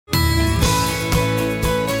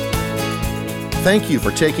Thank you for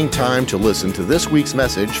taking time to listen to this week's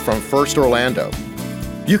message from First Orlando.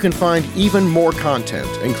 You can find even more content,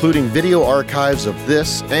 including video archives of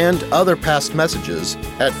this and other past messages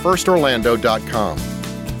at firstorlando.com.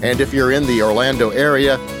 And if you're in the Orlando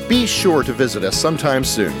area, be sure to visit us sometime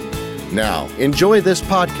soon. Now, enjoy this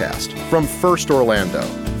podcast from First Orlando.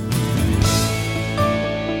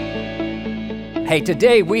 Hey,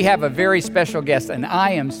 today we have a very special guest, and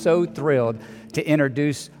I am so thrilled to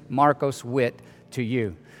introduce Marcos Witt to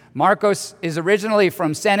you. Marcos is originally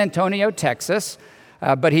from San Antonio, Texas,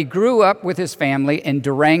 but he grew up with his family in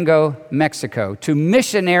Durango, Mexico, to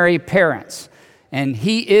missionary parents. And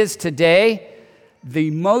he is today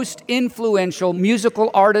the most influential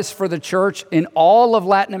musical artist for the church in all of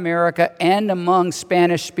Latin America and among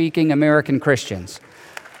Spanish-speaking American Christians.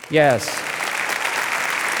 Yes.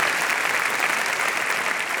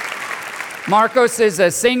 Marcos is a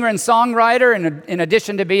singer and songwriter in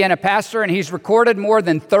addition to being a pastor, and he's recorded more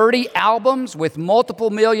than 30 albums with multiple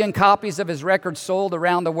million copies of his records sold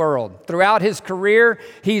around the world. Throughout his career,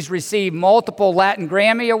 he's received multiple Latin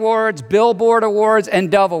Grammy Awards, Billboard Awards,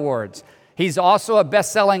 and Dove Awards. He's also a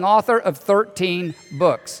best-selling author of 13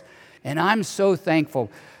 books. And I'm so thankful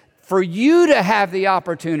for you to have the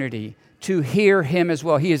opportunity to hear him as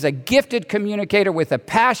well. He is a gifted communicator with a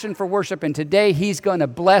passion for worship, and today he's going to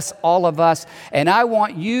bless all of us. And I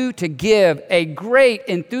want you to give a great,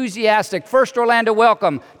 enthusiastic First Orlando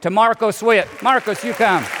welcome to Marcos Witt. Marcos, you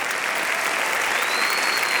come.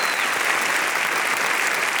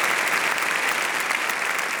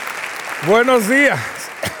 Buenos días.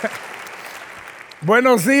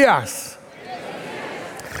 Buenos días.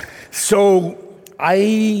 So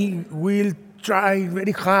I will try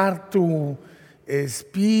very hard to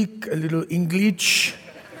speak a little English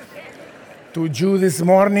to you this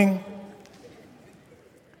morning.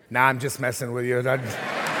 Nah, I'm just messing with you.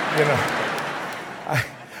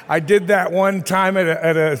 I did that one time at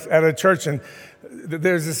a church, and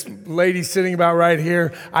there's this lady sitting about right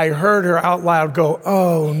here. I heard her out loud go,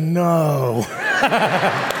 "Oh no."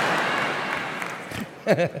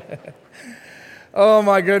 Oh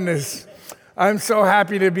my goodness. I'm so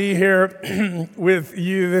happy to be here with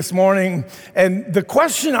you this morning. And the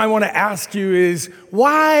question I want to ask you is,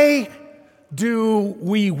 why do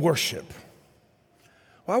we worship?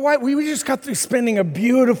 Why we just got through spending a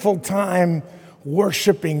beautiful time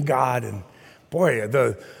worshiping God. And boy,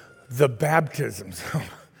 the baptisms,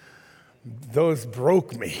 those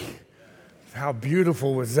broke me. How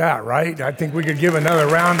beautiful was that, right? I think we could give another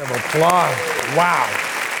round of applause. Wow.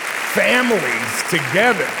 Families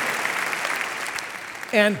together.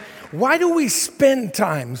 And why do we spend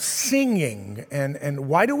time singing? And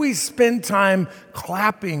why do we spend time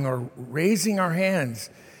clapping or raising our hands?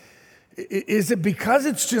 Is it because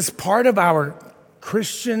it's just part of our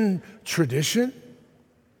Christian tradition?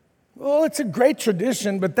 Well, it's a great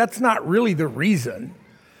tradition, but that's not really the reason.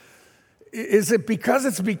 Is it because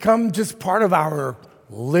it's become just part of our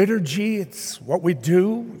liturgy? It's what we do.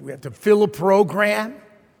 We have to fill a program.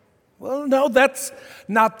 Well, no, that's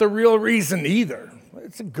not the real reason either.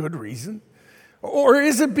 It's a good reason. Or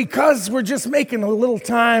is it because we're just making a little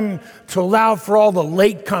time to allow for all the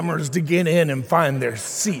latecomers to get in and find their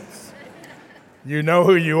seats? You know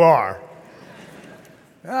who you are.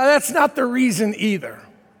 That's not the reason either.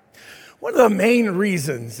 One of the main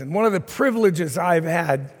reasons and one of the privileges I've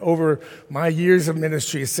had over my years of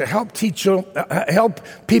ministry is to help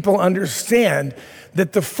people understand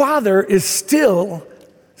that the Father is still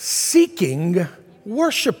seeking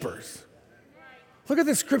worshipers. Look at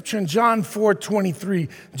the scripture in John 4:23.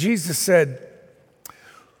 Jesus said,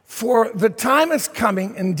 "For the time is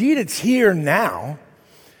coming, indeed it's here now,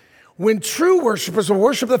 when true worshipers will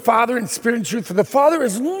worship the Father in spirit and truth, for the Father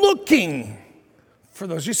is looking for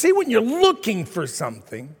those." You see, when you're looking for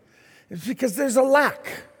something, it's because there's a lack.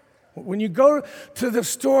 When you go to the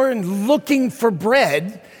store and looking for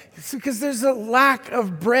bread, it's because there's a lack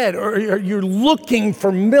of bread, or you're looking for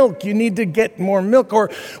milk. You need to get more milk.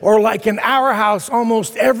 Or like in our house,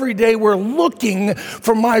 almost every day we're looking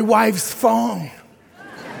for my wife's phone.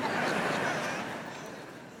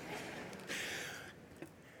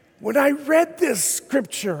 When I read this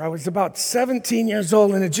scripture, I was about 17 years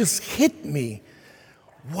old, and it just hit me.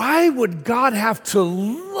 Why would God have to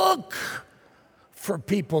look for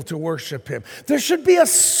people to worship him? There should be a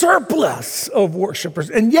surplus of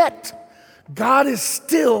worshipers, and yet God is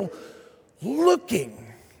still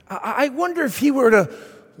looking. I wonder if he were to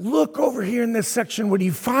look over here in this section, would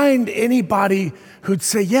he find anybody who'd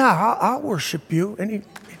say, "Yeah, I'll worship you"?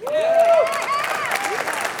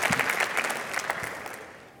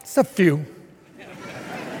 It's a few.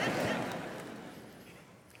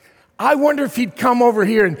 I wonder if he'd come over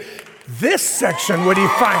here in this section, would he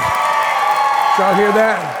find? Did y'all hear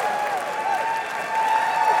that?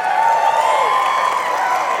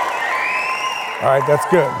 All right, that's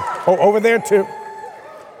good. Oh, over there too.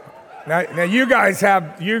 Now you guys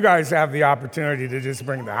have the opportunity to just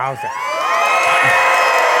bring the house out.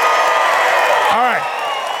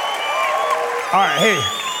 All right, hey.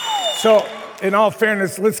 So, in all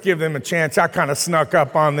fairness, let's give them a chance. I kind of snuck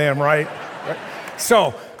up on them, right?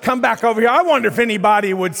 So, come back over here. I wonder if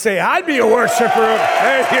anybody would say, I'd be a worshiper.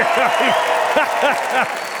 There you go.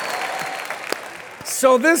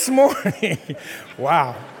 So this morning,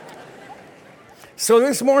 wow. So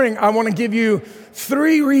this morning, I want to give you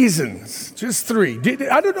 3 reasons, just 3.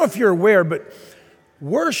 I don't know if you're aware, but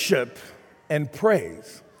worship and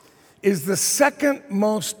praise is the second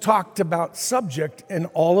most talked about subject in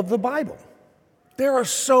all of the Bible. There are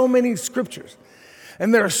so many scriptures,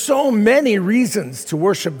 and there are so many reasons to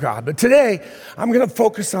worship God. But today, I'm going to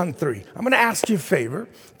focus on 3. I'm going to ask you a favor.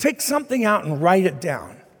 Take something out and write it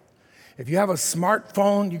down. If you have a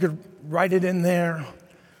smartphone, you could write it in there.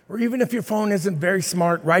 Or even if your phone isn't very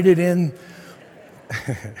smart, write it in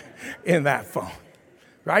that phone,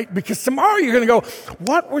 right? Because tomorrow you're going to go,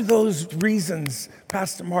 what were those reasons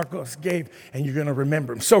Pastor Marcos gave? And you're going to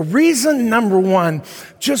remember them. So reason number 1,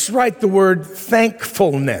 just write the word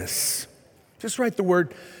thankfulness. Just write the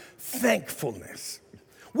word thankfulness.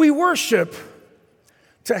 We worship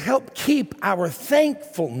to help keep our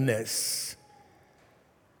thankfulness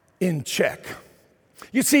in check.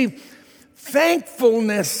 You see,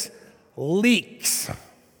 thankfulness leaks.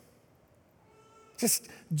 Just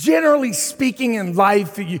generally speaking in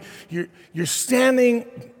life, you're standing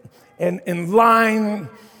in line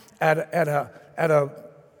at a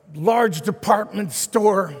large department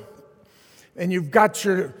store, and you've got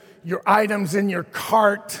your items in your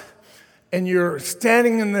cart, and you're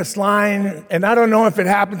standing in this line, and I don't know if it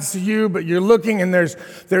happens to you, but you're looking, and there's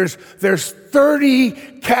 30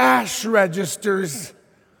 cash registers,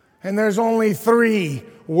 and there's only 3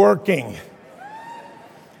 working.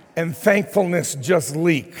 And thankfulness just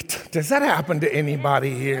leaked. Does that happen to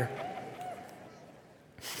anybody here?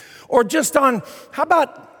 Or just on, how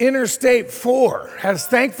about Interstate 4? Has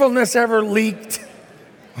thankfulness ever leaked?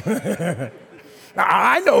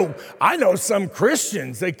 I know some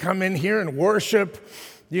Christians, they come in here and worship,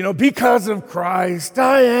 because of Christ,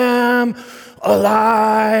 I am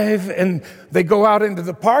alive. And they go out into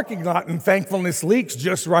the parking lot and thankfulness leaks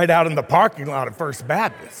just right out in the parking lot of First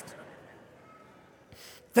Baptist.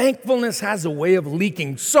 Thankfulness has a way of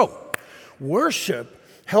leaking. So, worship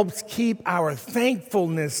helps keep our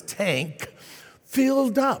thankfulness tank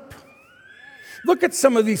filled up. Look at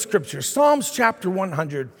some of these scriptures. Psalms chapter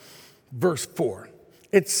 100, verse 4.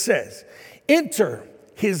 It says, enter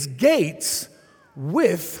his gates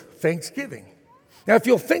with thanksgiving. Now, if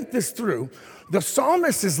you'll think this through, the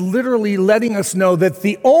psalmist is literally letting us know that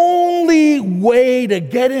the only way to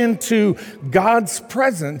get into God's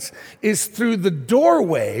presence is through the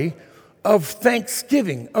doorway of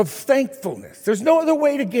thanksgiving, of thankfulness. There's no other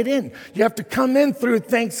way to get in. You have to come in through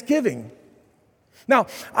thanksgiving. Now,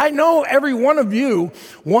 I know every one of you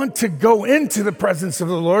want to go into the presence of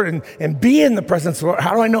the Lord and be in the presence of the Lord.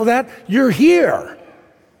 How do I know that? You're here.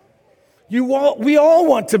 We all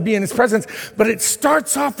want to be in his presence, but it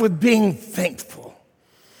starts off with being thankful.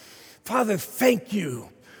 Father, thank you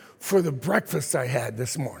for the breakfast I had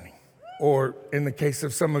this morning, or in the case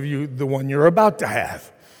of some of you, the one you're about to have.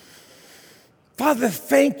 Father,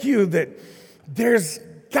 thank you that there's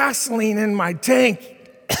gasoline in my tank,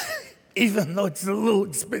 even though it's a little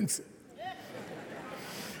expensive.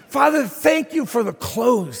 Father, thank you for the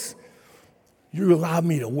clothes you allowed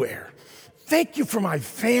me to wear. Thank you for my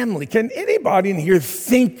family. Can anybody in here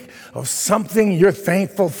think of something you're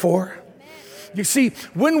thankful for? You see,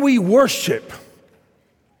 when we worship,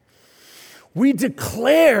 we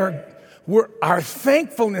declare our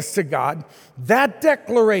thankfulness to God. That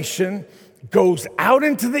declaration goes out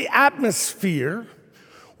into the atmosphere.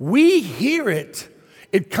 We hear it.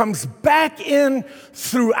 It comes back in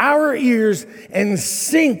through our ears and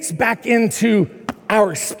sinks back into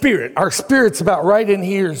our spirit. Our spirit's about right in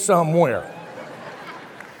here somewhere.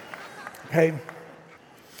 Okay?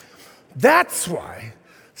 That's why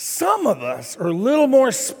some of us are a little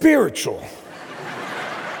more spiritual.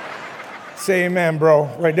 Say amen, bro,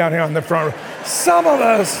 right down here on the front row. Some of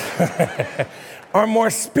us are more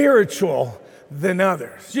spiritual than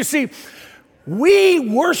others. You see, we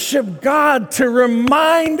worship God to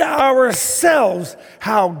remind ourselves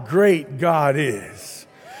how great God is.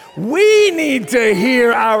 We need to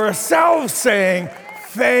hear ourselves saying,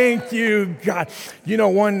 Thank you, God. You know,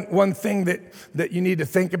 one thing that you need to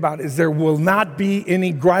think about is there will not be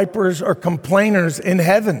any gripers or complainers in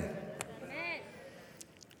heaven.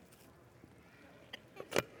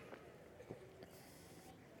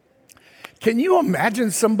 Can you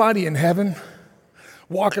imagine somebody in heaven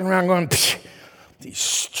walking around going, these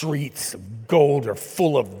streets of gold are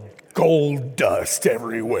full of gold dust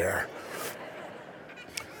everywhere?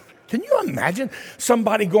 Can you imagine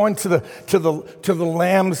somebody going to the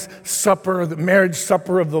Lamb's Supper, the marriage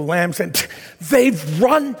supper of the Lambs, and they've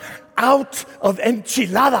run out of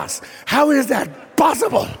enchiladas? How is that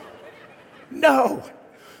possible? No.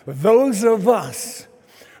 Those of us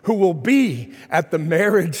who will be at the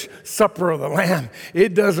marriage supper of the Lamb,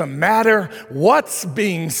 it doesn't matter what's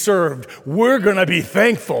being served. We're going to be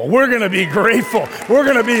thankful. We're going to be grateful. We're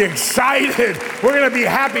going to be excited. We're going to be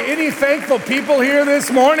happy. Any thankful people here this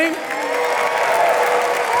morning?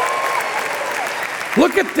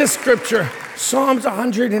 Look at this scripture. Psalms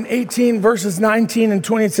 118, verses 19 and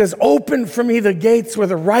 20. It says, "Open for me the gates where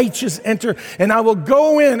the righteous enter, and I will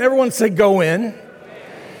go in." Everyone say, "Go in."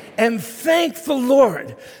 And thank the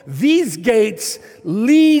Lord. These gates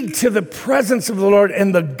lead to the presence of the Lord,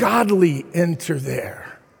 and the godly enter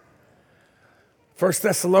there. 1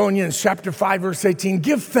 Thessalonians chapter 5, verse 18,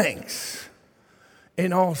 give thanks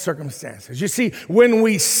in all circumstances. You see, when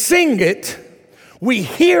we sing it, we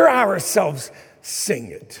hear ourselves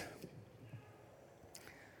sing it.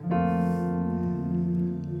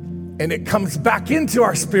 And it comes back into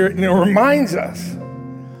our spirit, and it reminds us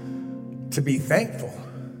to be thankful.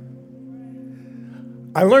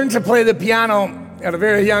 I learned to play the piano at a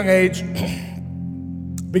very young age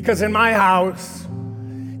because in my house,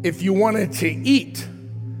 if you wanted to eat,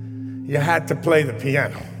 you had to play the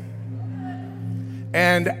piano.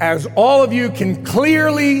 And as all of you can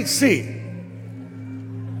clearly see,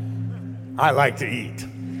 I like to eat.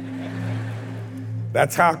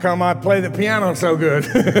 That's how come I play the piano so good.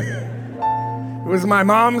 It was my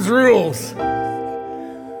mom's rules.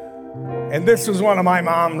 And this was one of my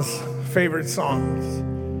mom's favorite songs.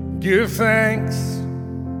 Give thanks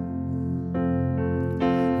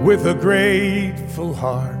with a grateful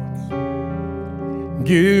heart.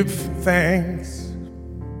 Give thanks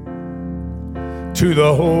to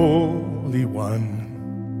the Holy One.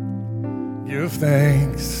 Give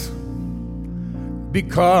thanks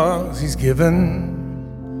because He's given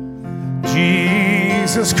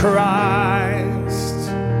Jesus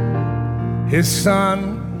Christ, His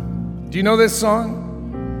Son. Do you know this song?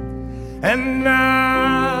 And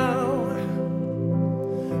now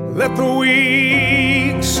let the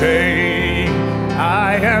weak say,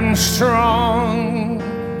 I am strong.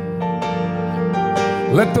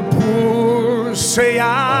 Let the poor say,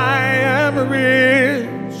 I am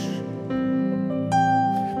rich,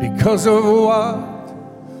 because of what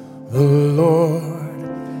the Lord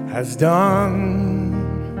has done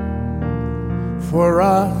for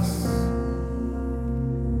us.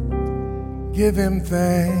 Give Him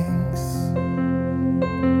thanks.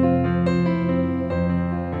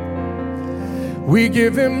 We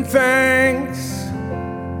give Him thanks.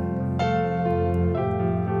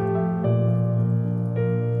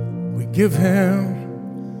 We give Him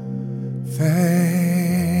thanks.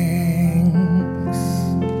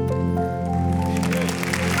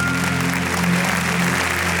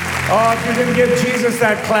 Oh, if you didn't give Jesus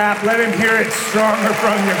that clap, let Him hear it stronger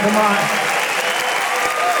from you. Come on.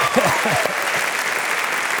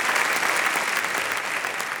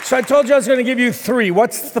 So I told you I was going to give you 3.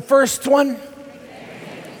 What's the first one?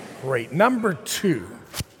 Great. Number 2.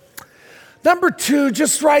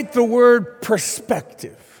 Just write the word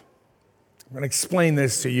perspective. I'm going to explain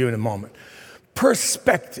this to you in a moment.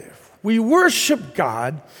 Perspective. We worship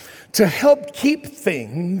God to help keep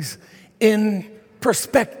things in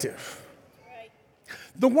perspective.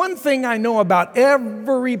 The one thing I know about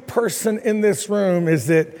every person in this room is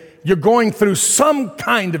that you're going through some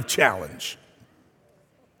kind of challenge.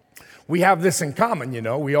 We have this in common, you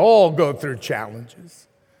know. We all go through challenges.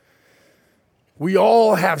 We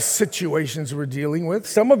all have situations we're dealing with.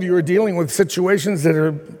 Some of you are dealing with situations that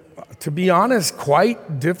are, to be honest,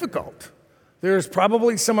 quite difficult. There's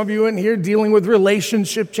probably some of you in here dealing with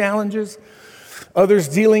relationship challenges, others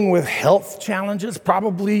dealing with health challenges,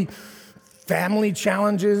 probably family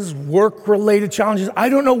challenges, work-related challenges. I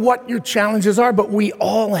don't know what your challenges are, but we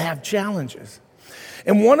all have challenges.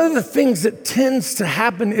 And one of the things that tends to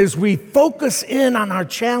happen is we focus in on our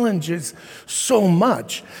challenges so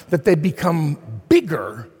much that they become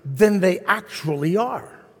bigger than they actually are.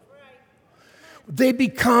 They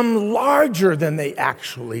become larger than they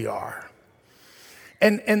actually are.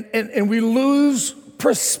 And we lose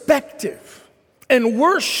perspective. And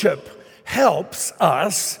worship helps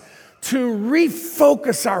us to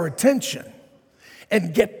refocus our attention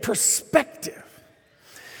and get perspective.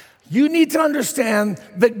 You need to understand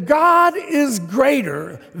that God is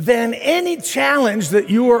greater than any challenge that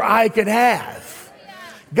you or I could have.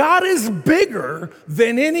 God is bigger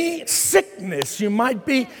than any sickness you might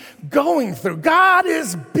be going through. God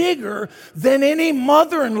is bigger than any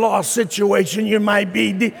mother-in-law situation you might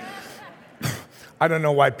be. I don't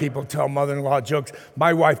know why people tell mother-in-law jokes.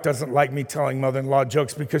 My wife doesn't like me telling mother-in-law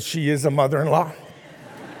jokes because she is a mother-in-law.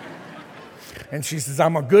 And she says,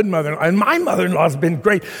 I'm a good mother-in-law. And my mother-in-law's been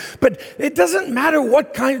great. But it doesn't matter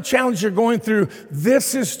what kind of challenge you're going through.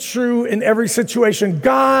 This is true in every situation.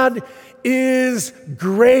 God is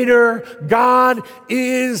greater. God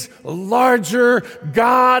is larger.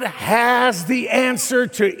 God has the answer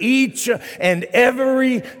to each and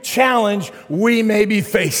every challenge we may be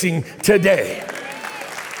facing today.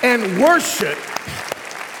 And worship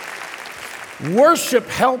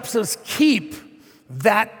helps us keep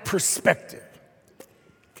that perspective.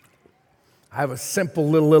 I have a simple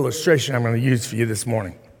little illustration I'm going to use for you this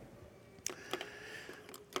morning.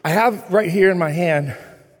 I have right here in my hand,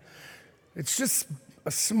 it's just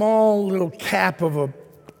a small little cap of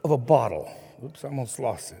a bottle. Oops, I almost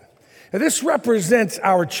lost it. Now, this represents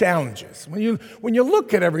our challenges. When you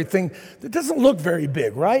look at everything, it doesn't look very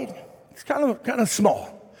big, right? It's kind of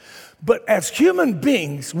small. But as human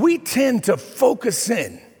beings, we tend to focus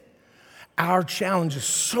in our challenges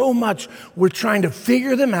so much. We're trying to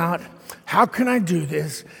figure them out. How can I do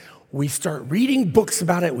this? We start reading books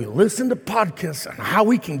about it. We listen to podcasts on how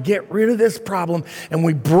we can get rid of this problem. And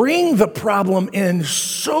we bring the problem in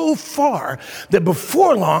so far that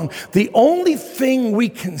before long, the only thing we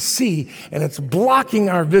can see, and it's blocking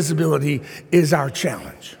our visibility, is our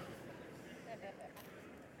challenge.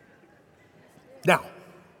 Now,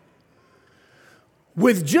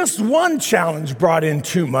 with just one challenge brought in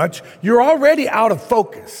too much, you're already out of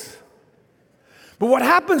focus. But what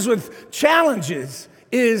happens with challenges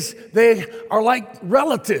is they are like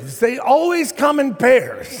relatives. They always come in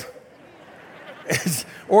pairs.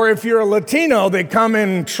 Or if you're a Latino, they come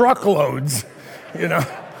in truckloads,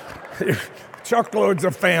 truckloads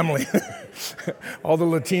of family. All the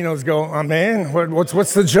Latinos go, oh man,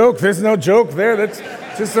 what's the joke? There's no joke there. That's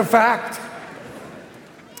just a fact.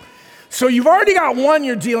 So you've already got one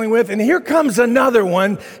you're dealing with, and here comes another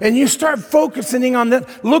one, and you start focusing on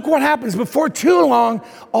that. Look what happens. Before too long,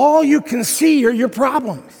 all you can see are your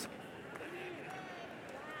problems.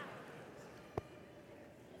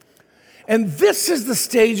 And this is the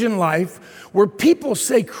stage in life where people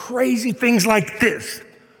say crazy things like this.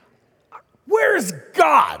 Where's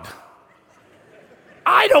God?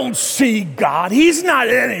 I don't see God. He's not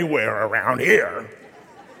anywhere around here.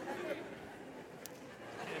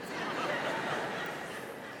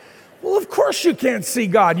 Well, of course you can't see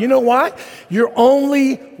God. You know why? You're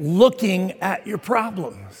only looking at your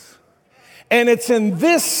problems. And it's in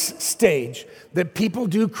this stage that people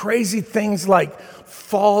do crazy things like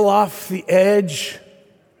fall off the edge.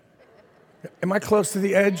 Am I close to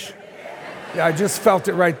the edge? Yeah, I just felt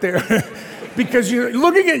it right there. Because you're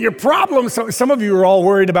looking at your problems. So some of you are all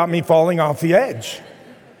worried about me falling off the edge.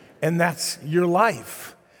 And that's your life.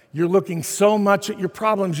 You're looking so much at your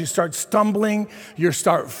problems, you start stumbling, you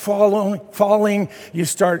start falling, you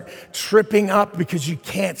start tripping up because you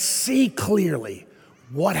can't see clearly.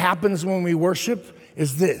 What happens when we worship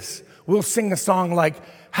is this. We'll sing a song like,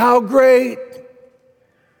 how great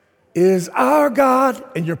is our God?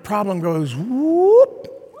 And your problem goes, whoop.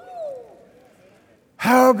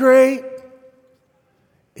 How great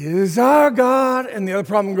is our God? And the other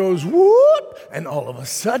problem goes, whoop. And all of a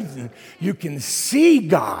sudden, you can see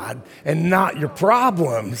God and not your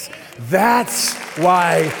problems. That's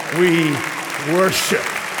why we worship.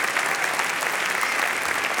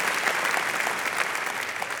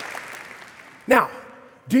 Now,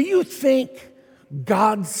 do you think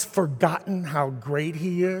God's forgotten how great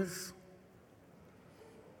He is?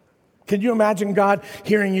 Can you imagine God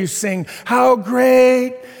hearing you sing, how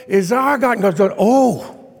great is our God? And God's going,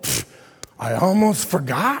 oh, I almost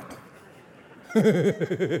forgot.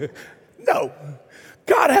 No,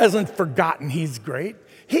 God hasn't forgotten He's great.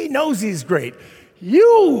 He knows He's great.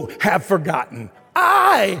 You have forgotten.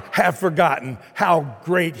 I have forgotten how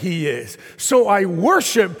great He is. So I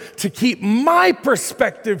worship to keep my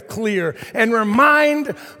perspective clear and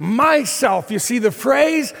remind myself. You see, the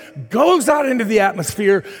phrase goes out into the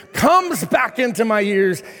atmosphere, comes back into my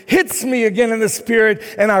ears, hits me again in the spirit,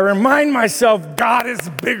 and I remind myself, God is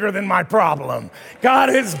bigger than my problem. God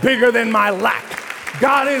is bigger than my lack.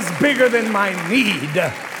 God is bigger than my need.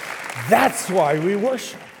 That's why we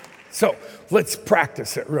worship. So let's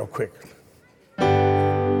practice it real quick.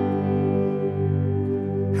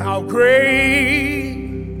 How great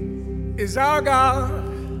is our God?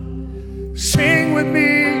 Sing with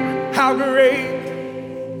me, how great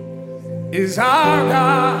is our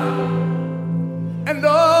God? And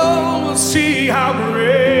oh, we'll see how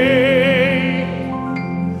great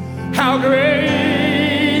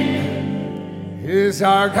is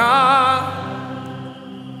our God.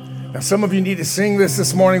 Now, some of you need to sing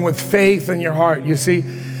this morning with faith in your heart, you see,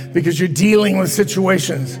 because you're dealing with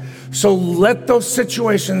situations. So let those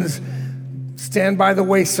situations stand by the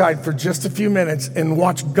wayside for just a few minutes and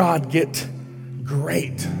watch God get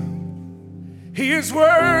great. He is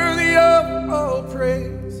worthy of all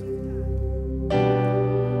praise.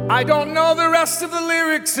 I don't know the rest of the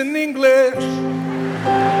lyrics in English.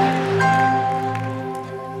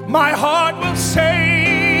 My heart will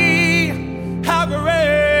say, how great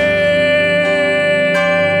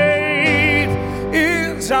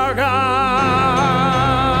is our God.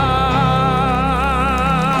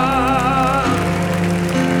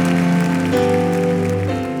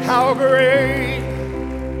 How great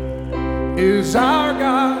is our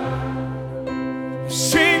God.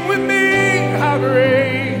 Sing with me, how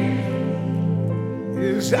great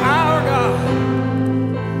is our God.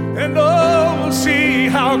 And oh, we'll see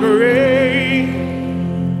how great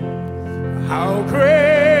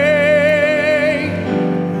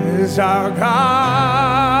is our God.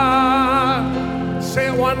 Say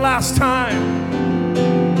it one last time.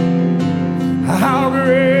 How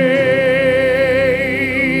great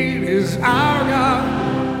is our God.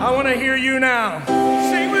 I want to hear you now.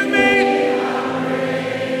 Sing with me.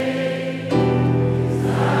 How great is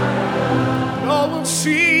our God. Oh, we'll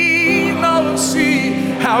see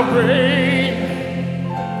how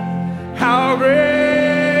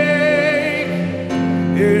great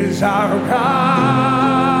is our God.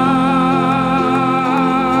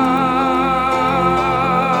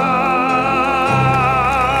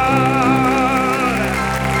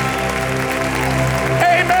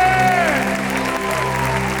 Amen.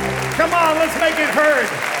 Come on, let's make it heard.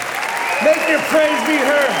 Make your praise be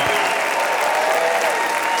heard.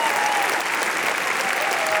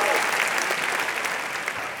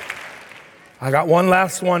 I got one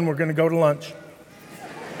last one. We're going to go to lunch.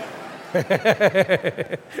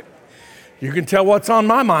 You can tell what's on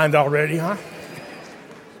my mind already, huh?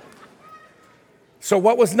 So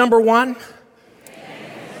what was number one?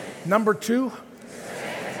 Number two?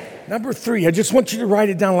 Number three, I just want you to write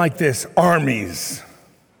it down like this: armies.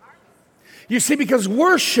 You see, because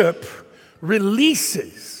worship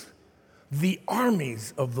releases the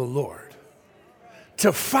armies of the Lord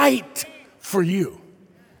to fight for you.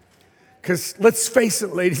 Because let's face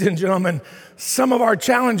it, ladies and gentlemen, some of our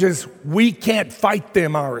challenges, we can't fight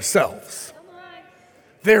them ourselves.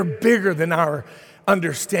 They're bigger than our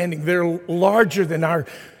understanding. They're larger than our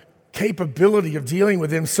capability of dealing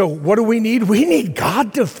with them. So what do we need? We need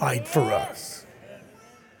God to fight for us.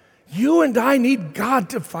 You and I need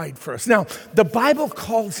God to fight for us. Now, the Bible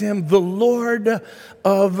calls him the Lord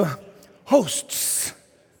of hosts,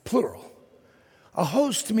 plural. A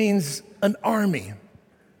host means an army.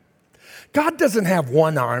 God doesn't have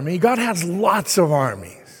one army. God has lots of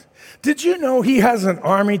armies. Did you know he has an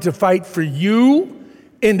army to fight for you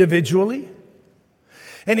individually?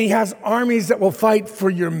 And he has armies that will fight for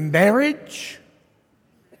your marriage.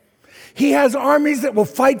 He has armies that will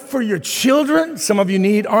fight for your children. Some of you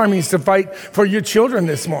need armies to fight for your children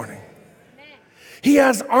this morning. He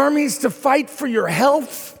has armies to fight for your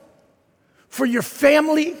health, for your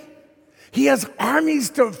family. He has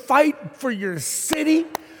armies to fight for your city,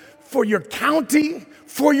 for your county,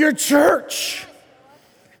 for your church.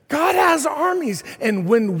 God has armies. And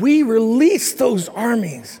when we release those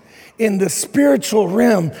armies in the spiritual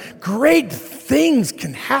realm, great things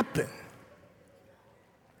can happen.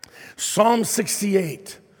 Psalm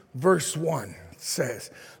 68, verse 1 says,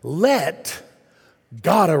 "Let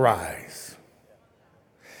God arise,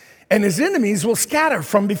 and his enemies will scatter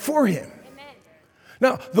from before him."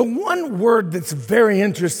 Now, the one word that's very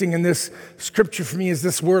interesting in this scripture for me is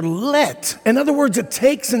this word let. In other words, it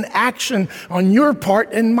takes an action on your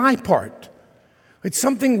part and my part. It's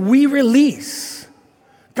something we release.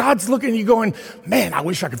 God's looking at you going, man, I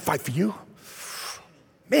wish I could fight for you.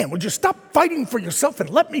 Man, would you stop fighting for yourself and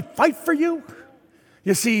let me fight for you?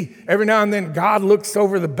 You see, every now and then, God looks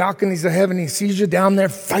over the balconies of heaven. He sees you down there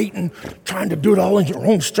fighting, trying to do it all in your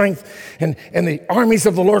own strength. And the armies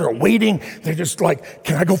of the Lord are waiting. They're just like,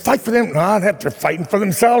 can I go fight for them? No, they're fighting for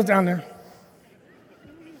themselves down there.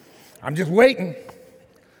 I'm just waiting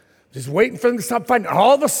for them to stop fighting. And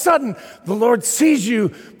all of a sudden, the Lord sees you,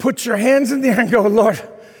 put your hands in the air and go, Lord,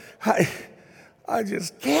 I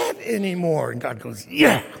just can't anymore. And God goes,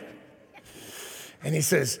 yeah. And he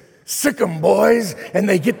says, sick 'em, boys. And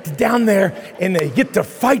they get down there and they get to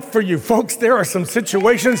fight for you. Folks, there are some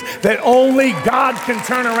situations that only God can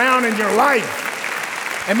turn around in your life.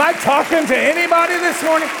 Am I talking to anybody this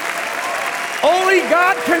morning? Only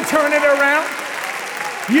God can turn it around.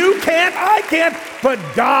 You can't, I can't, but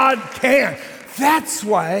God can. That's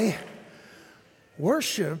why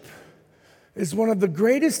worship is one of the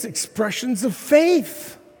greatest expressions of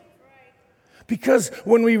faith. Because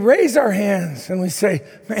when we raise our hands and we say,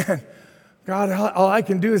 man, God, all I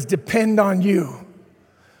can do is depend on you.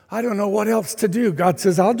 I don't know what else to do. God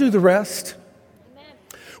says, I'll do the rest. Amen.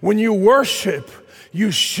 When you worship,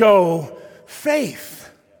 you show faith.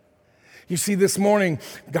 You see, this morning,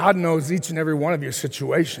 God knows each and every one of your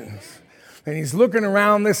situations. And he's looking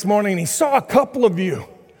around this morning and he saw a couple of you.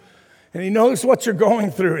 And he knows what you're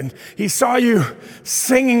going through. And he saw you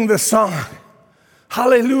singing the song,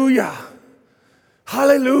 hallelujah,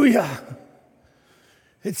 hallelujah.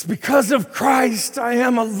 It's because of Christ I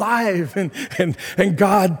am alive. And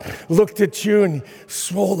God looked at you and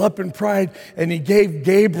swelled up in pride. And he gave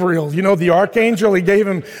Gabriel, you know, the archangel, he gave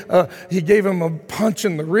him a punch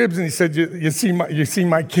in the ribs. And he said, you see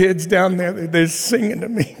my kids down there? They're singing to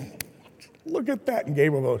me. Look at that. And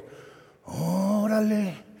Gabriel goes,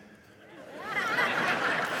 órale.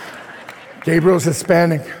 Gabriel's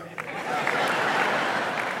Hispanic.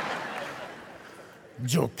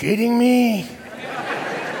 You kidding me?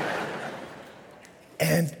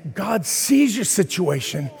 And God sees your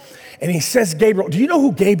situation and he says, Gabriel, do you know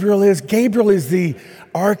who Gabriel is? Gabriel is the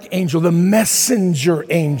archangel, the messenger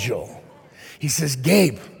angel. He says,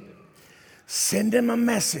 Gabe, send him a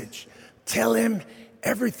message. Tell him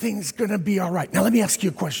everything's gonna be all right. Now let me ask you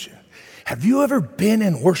a question. Have you ever been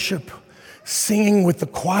in worship singing with the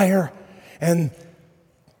choir and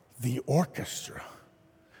the orchestra?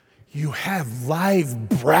 You have live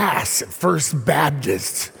brass at First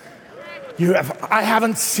Baptist. I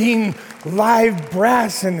haven't seen live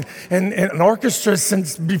brass and an orchestra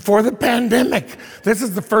since before the pandemic. This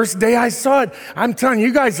is the first day I saw it. I'm telling you,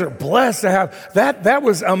 you guys are blessed to have that. That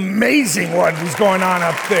was amazing what was going on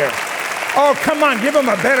up there. Oh, come on, give them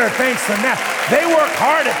a better thanks than that. They work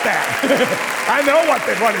hard at that. I know what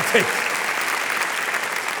it takes.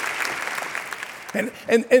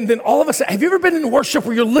 And then all of a sudden, have you ever been in worship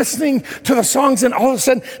where you're listening to the songs and all of a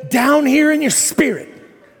sudden, down here in your spirit,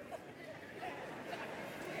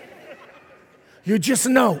 you just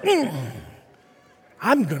know,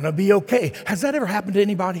 I'm going to be okay. Has that ever happened to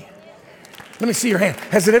anybody? Let me see your hand.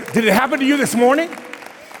 Did it happen to you this morning?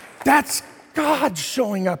 That's God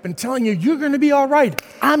showing up and telling you, you're going to be all right.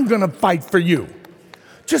 I'm going to fight for you.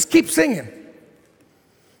 Just keep singing.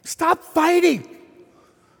 Stop fighting.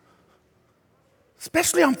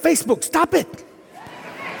 Especially on Facebook. Stop it.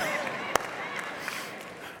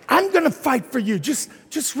 I'm going to fight for you.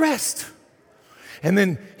 Just rest. And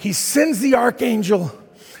then he sends the archangel,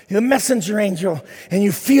 the messenger angel, and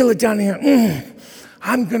you feel it down here.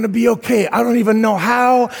 I'm going to be okay. I don't even know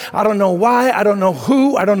how. I don't know why. I don't know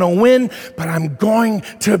who. I don't know when, but I'm going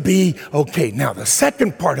to be okay. Now, the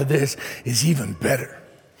second part of this is even better.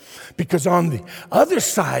 Because on the other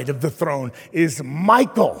side of the throne is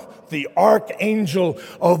Michael, the archangel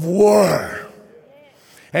of war.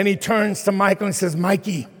 And he turns to Michael and says,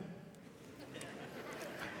 Mikey,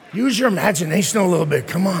 use your imagination a little bit.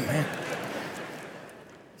 Come on, man.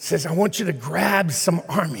 Says, I want you to grab some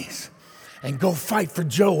armies and go fight for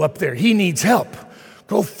Joe up there. He needs help.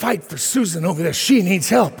 Go fight for Susan over there. She needs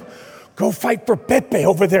help. Go fight for Pepe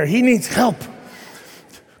over there. He needs help.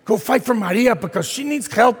 Go fight for Maria because she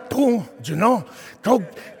needs help too, you know. Go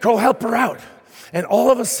help her out. And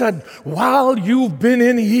all of a sudden, while you've been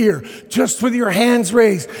in here, just with your hands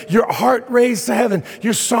raised, your heart raised to heaven,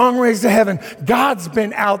 your song raised to heaven, God's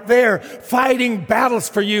been out there fighting battles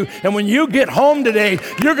for you. And when you get home today,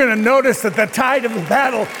 you're going to notice that the tide of the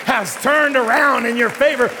battle has turned around in your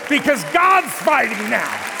favor because God's fighting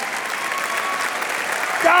now.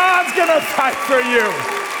 God's going to fight for you.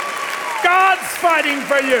 God's fighting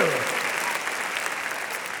for you.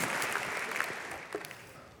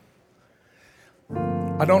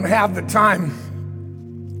 I don't have the time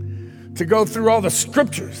to go through all the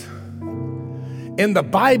scriptures in the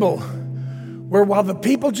Bible where while the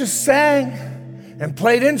people just sang and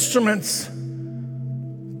played instruments,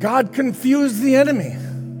 God confused the enemy.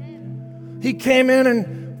 He came in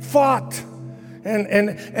and fought,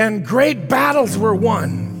 and great battles were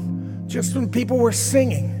won just when people were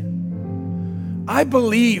singing. I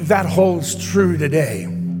believe that holds true today.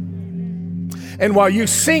 And while you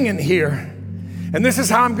sing in here, and this is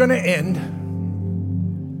how I'm going to end,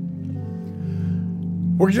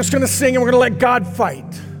 We're just going to sing and we're going to let God fight.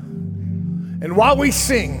 And while we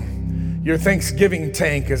sing, your Thanksgiving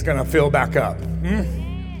tank is going to fill back up.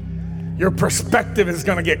 Your perspective is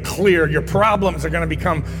going to get clear. Your problems are going to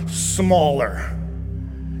become smaller.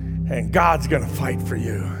 And God's going to fight for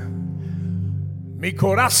you. Mi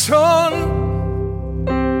corazón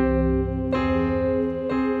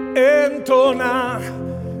entona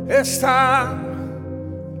esta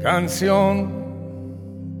canción.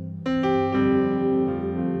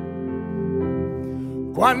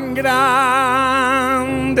 Cuán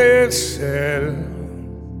grande es Él,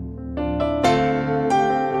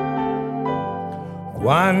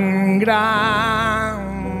 cuán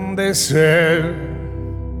grande es Él.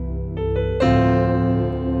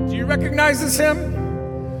 Do you recognize this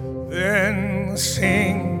hymn? Then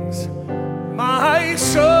sings my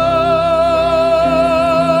soul,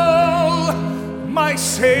 my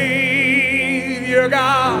Savior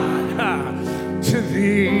God, to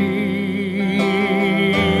Thee.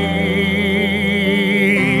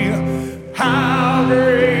 How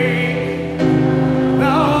great Thou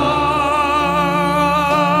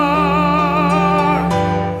art,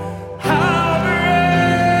 how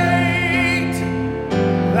great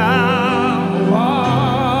Thou art.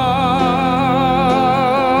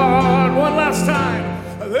 One last time.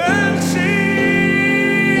 Then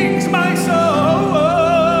sings my soul,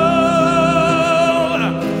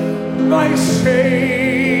 my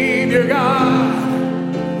Savior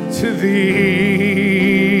God, to Thee.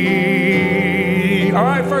 All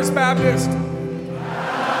right, First Baptist.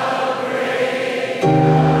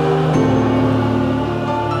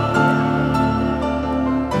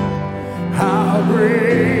 How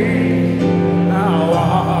great Thou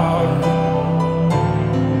art.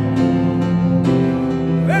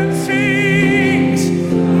 Then sings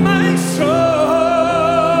my soul,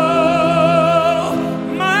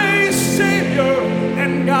 my Savior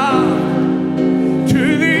and God,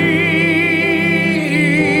 to Thee.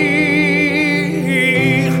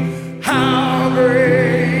 How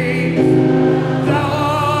great Thou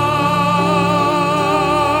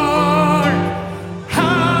art.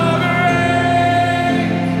 How great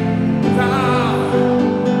Thou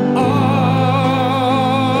art.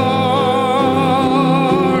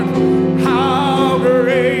 How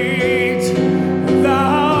great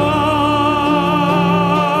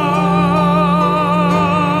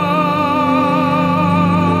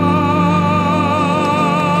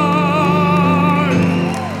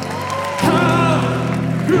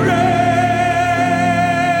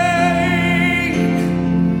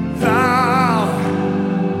Thou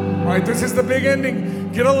All right, this is the big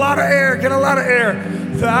ending. Get a lot of air, get a lot of air.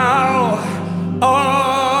 Thou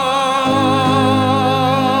art.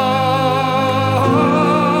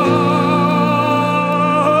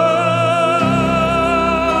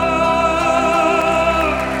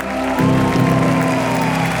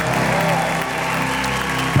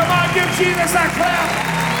 Come on, give Jesus that clap.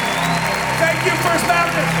 Thank you, First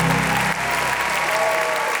Baptist.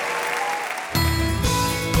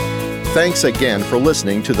 Thanks again for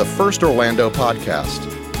listening to the First Orlando podcast.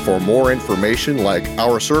 For more information like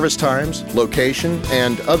our service times, location,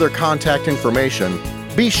 and other contact information,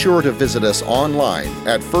 be sure to visit us online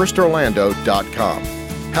at firstorlando.com.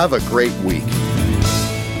 Have a great week.